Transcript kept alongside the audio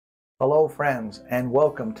Hello friends, and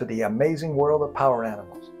welcome to the amazing world of power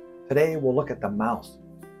animals. Today we'll look at the mouse.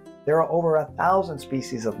 There are over 1,000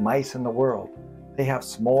 species of mice in the world. They have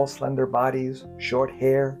small slender bodies, short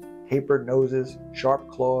hair, tapered noses, sharp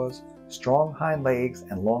claws, strong hind legs,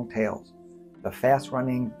 and long tails. The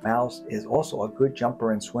fast-running mouse is also a good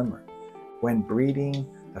jumper and swimmer. When breeding,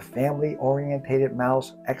 the family-orientated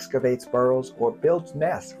mouse excavates burrows or builds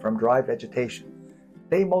nests from dry vegetation.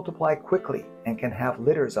 They multiply quickly and can have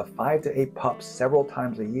litters of 5 to 8 pups several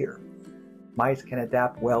times a year. Mice can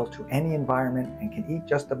adapt well to any environment and can eat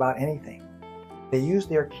just about anything. They use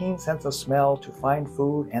their keen sense of smell to find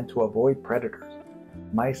food and to avoid predators.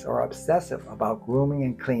 Mice are obsessive about grooming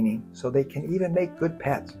and cleaning, so they can even make good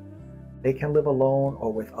pets. They can live alone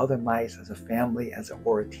or with other mice as a family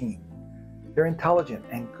or a team. They're intelligent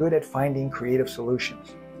and good at finding creative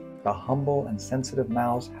solutions. The humble and sensitive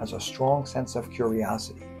mouse has a strong sense of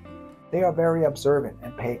curiosity. They are very observant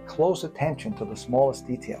and pay close attention to the smallest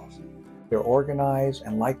details. They're organized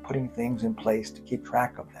and like putting things in place to keep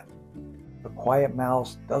track of them. The quiet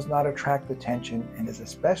mouse does not attract attention and is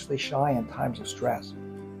especially shy in times of stress.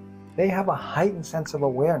 They have a heightened sense of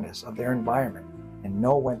awareness of their environment and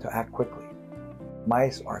know when to act quickly.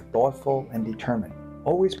 Mice are thoughtful and determined,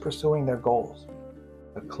 always pursuing their goals.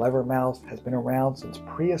 The clever mouse has been around since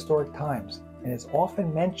prehistoric times and is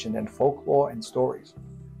often mentioned in folklore and stories.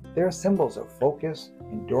 They are symbols of focus,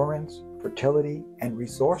 endurance, fertility, and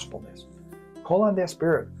resourcefulness. Call on their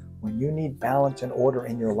spirit when you need balance and order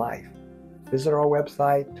in your life. Visit our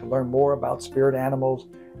website to learn more about spirit animals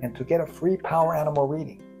and to get a free power animal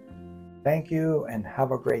reading. Thank you and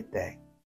have a great day.